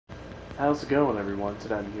How's it going, everyone?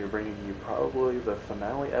 Today I'm here bringing you probably the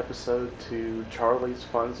finale episode to Charlie's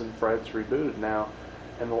Funz and Frightz Rebooted. Now,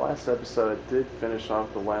 in the last episode, I did finish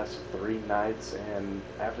off the last 3 nights, and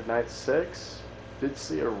after night 6, did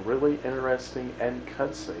see a really interesting end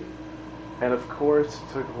cutscene. And of course,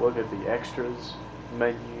 took a look at the extras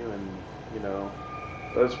menu, and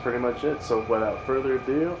that's pretty much it. So without further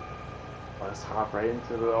ado, let's hop right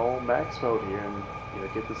into the old max mode here and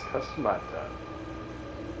get this custom map done.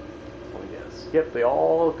 Oh yes. Yep, they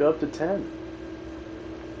all go up to 10.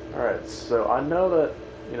 Alright, so I know that,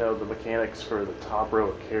 the mechanics for the top row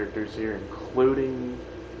of characters here, including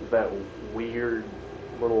that weird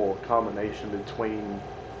little combination between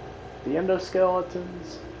the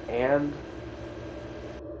endoskeletons and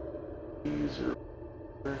user.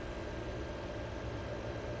 Alright,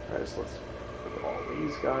 so let's put all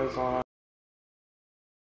these guys on.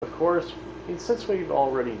 Of course, since we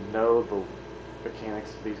already know the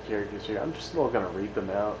mechanics of these characters here, I'm just still going to read them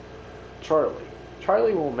out. Charlie.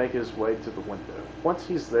 Charlie will make his way to the window. Once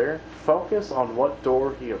he's there, focus on what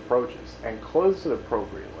door he approaches and close it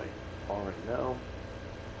appropriately. Already know.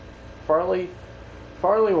 Farley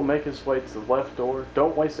will make his way to the left door.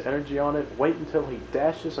 Don't waste energy on it. Wait until he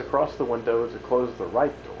dashes across the window to close the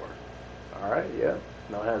right door. Alright, yeah.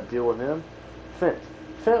 Know how to deal with him.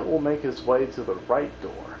 Fint will make his way to the right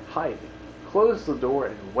door, hiding. Close the door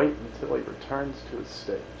and wait until he returns to his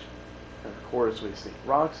stage. And of course we see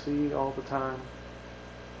Roxy all the time.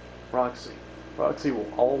 Roxy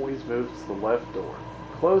will always move to the left door.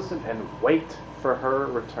 Close it and wait for her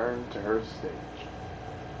return to her stage.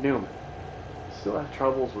 Newman. Still have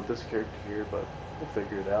troubles with this character here, but we'll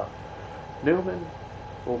figure it out. Newman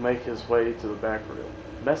will make his way to the back room,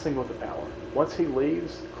 messing with the power. Once he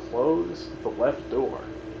leaves, close the left door.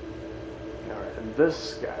 Alright, and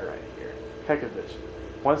this guy right here, Heckovich.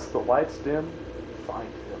 Once the lights dim, find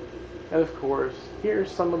him. And of course,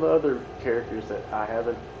 here's some of the other characters that I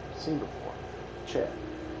haven't seen before. Chad.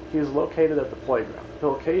 He is located at the playground.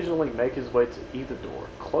 He'll occasionally make his way to either door.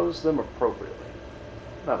 Close them appropriately.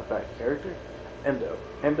 Not a bad character.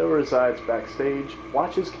 Endo resides backstage.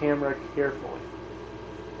 Watch his camera carefully.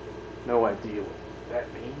 No idea what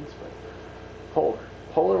that means, but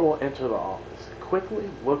Polar will enter the office. Quickly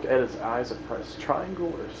look at his eyes and press triangle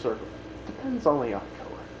or circle. Depends on the eye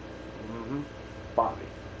color.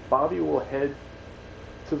 Bobby will head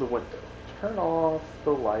to the window. Turn off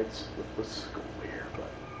the lights with the school here. But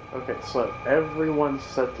okay, so everyone's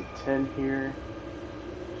set to 10 here.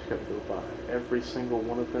 Just gotta go by every single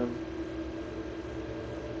one of them.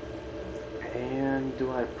 And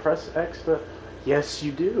do I press X to... Yes,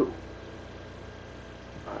 you do.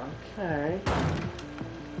 Okay.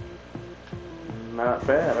 Not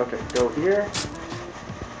bad. Okay, go here.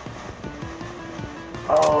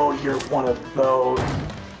 Oh, you're one of those.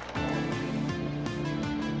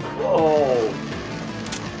 Whoa.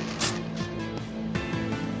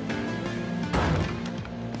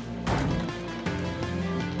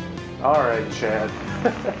 Alright, Chad.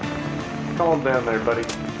 Calm down there, buddy.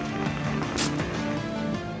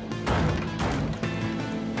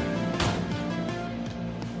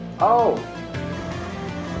 Oh!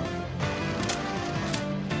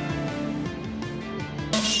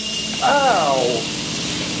 Ow!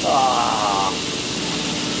 Ah!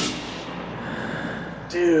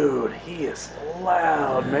 Dude, he is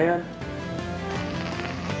loud, man.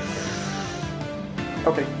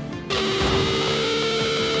 Okay.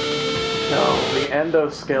 No, the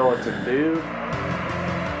endoskeleton, dude.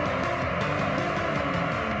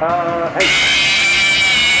 Hey!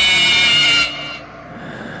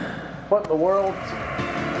 What in the world?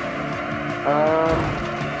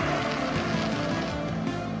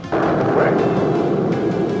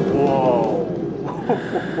 Whoa.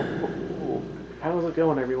 How's it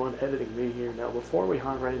going, everyone? Editing me here. Now, before we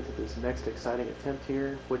hop right into this next exciting attempt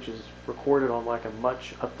here, which is recorded on like a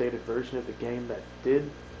much updated version of the game that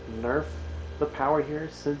did nerf the power here,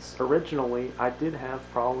 since originally I did have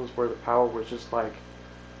problems where the power was just like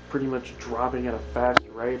pretty much dropping at a fast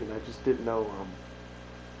rate, and I just didn't know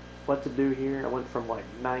what to do here. I went from like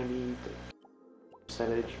 90 to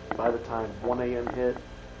percentage by the time 1 a.m. hit,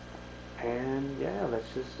 and yeah, that's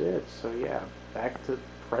just it. So yeah, back to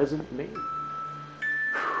present me.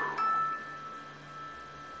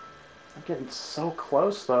 I'm getting so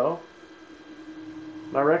close though.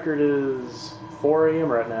 My record is 4 a.m.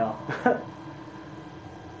 right now.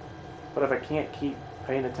 But if I can't keep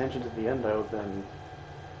paying attention to the endo, then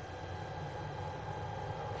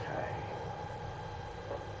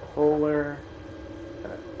Polar,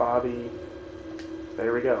 Bobby,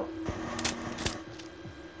 there we go.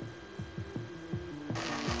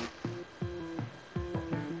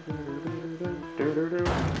 Do-do-do.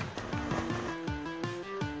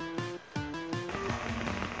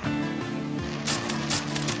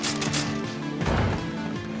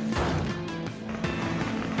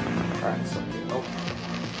 Alright, so oh.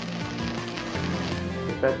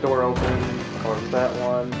 Get that door open, or that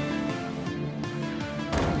one.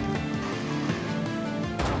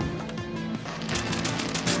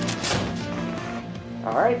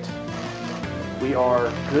 Alright. We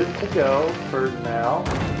are good to go for now.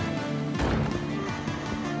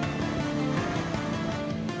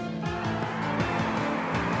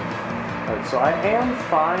 Alright, so I am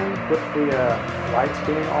fine with the lights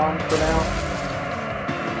being on for now.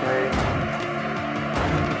 Okay.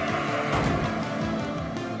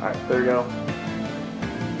 Alright, there we go.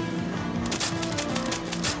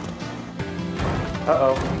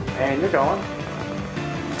 Uh-oh. And you're going.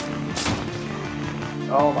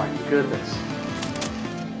 Oh my goodness.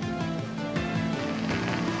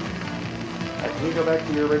 Alright, can you go back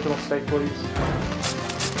to your original state, please?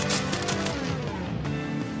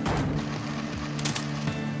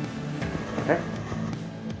 Okay.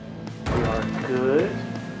 We are good.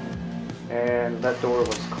 And that door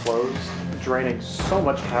was closed, draining so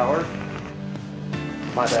much power.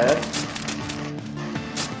 My bad.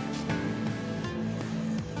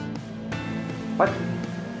 What?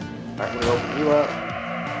 Alright, we'll open you up.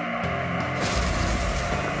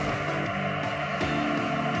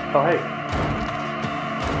 Oh, hey.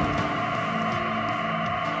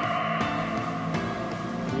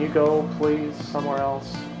 Can you go, please, somewhere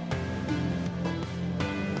else?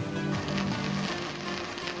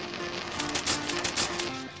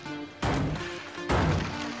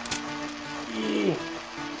 Eee.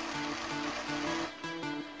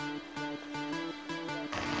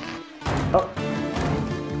 Oh.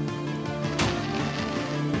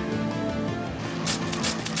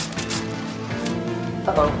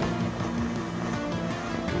 Uh-oh.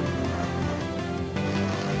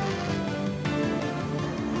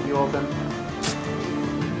 You open.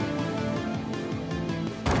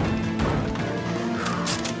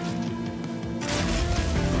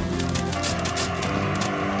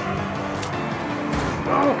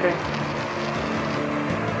 Oh, okay.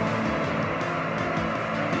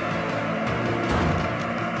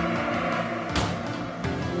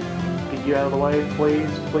 Get you out of the way,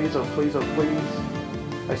 please. Please, oh please, oh please.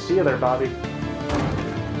 I see you there, Bobby.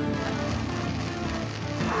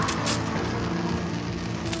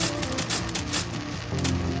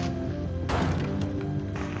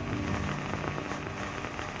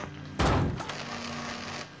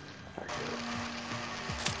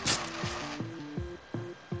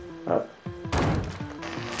 Up.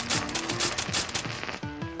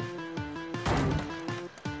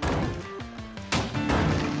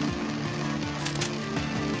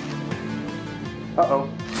 Uh-oh.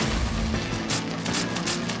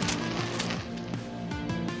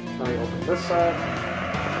 Let me open this up.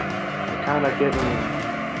 I'm kind of getting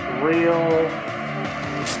real.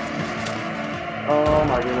 Oh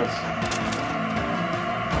my goodness.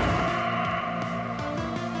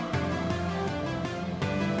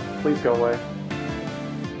 Please go away.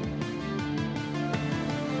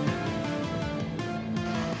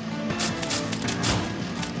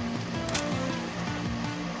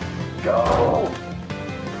 Go!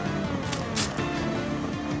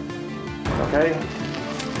 Okay.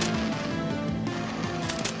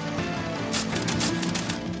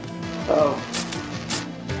 Oh.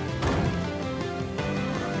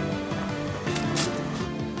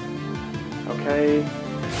 Okay.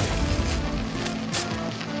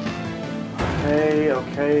 Okay,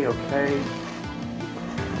 okay, okay.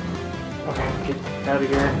 Okay, get out of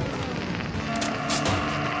here.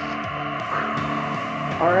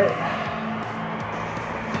 Alright.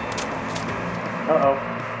 Uh-oh.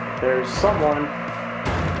 There's someone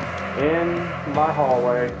in my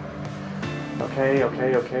hallway. Okay,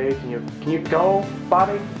 okay, okay. Can you go,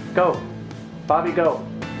 Bobby? Go. Bobby, go.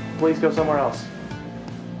 Please go somewhere else.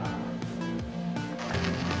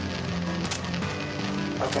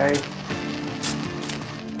 Okay.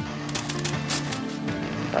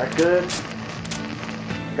 Alright, good.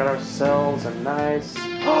 Got ourselves a nice...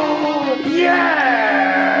 Oh,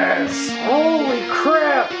 yes! Holy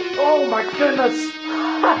crap! Oh my goodness!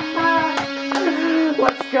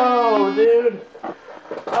 Let's go, dude!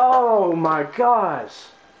 Oh my gosh!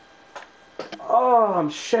 Oh, I'm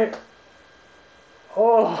shaking.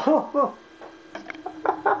 Oh!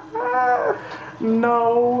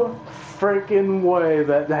 No freaking way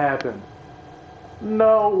that happened.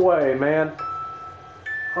 No way, man.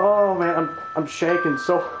 Oh man, I'm shaking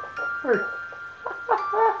so hard.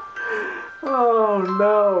 Oh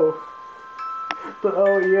no. But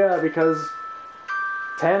oh yeah, because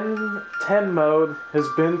 10 mode has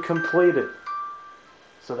been completed.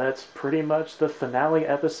 So that's pretty much the finale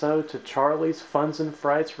episode to Charlie's Funz and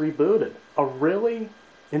Frightz Rebooted. A really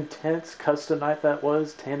intense custom night that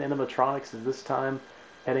was. 10 animatronics at this time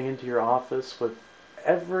heading into your office with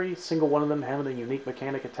every single one of them having a unique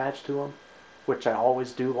mechanic attached to them, which I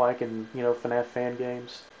always do like in, FNAF fan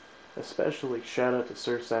games. Especially shout out to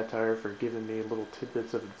Sir Satire for giving me little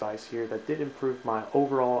tidbits of advice here that did improve my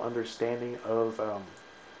overall understanding of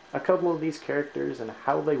a couple of these characters and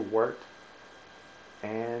how they worked,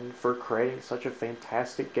 and for creating such a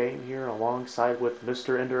fantastic game here alongside with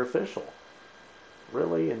Mr. Ender Official.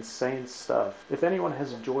 Really insane stuff. If anyone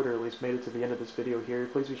has enjoyed or at least made it to the end of this video here,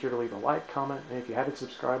 please be sure to leave a like, comment, and if you haven't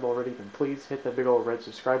subscribed already, then please hit that big old red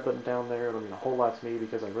subscribe button down there. It'll mean a whole lot to me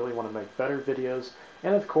because I really want to make better videos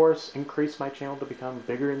and, of course, increase my channel to become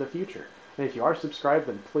bigger in the future. And if you are subscribed,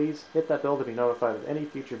 then please hit that bell to be notified of any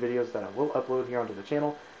future videos that I will upload here onto the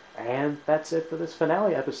channel. And that's it for this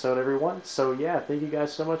finale episode, everyone. So yeah, thank you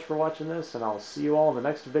guys so much for watching this, and I'll see you all in the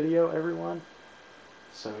next video, everyone.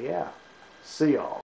 So yeah, see y'all.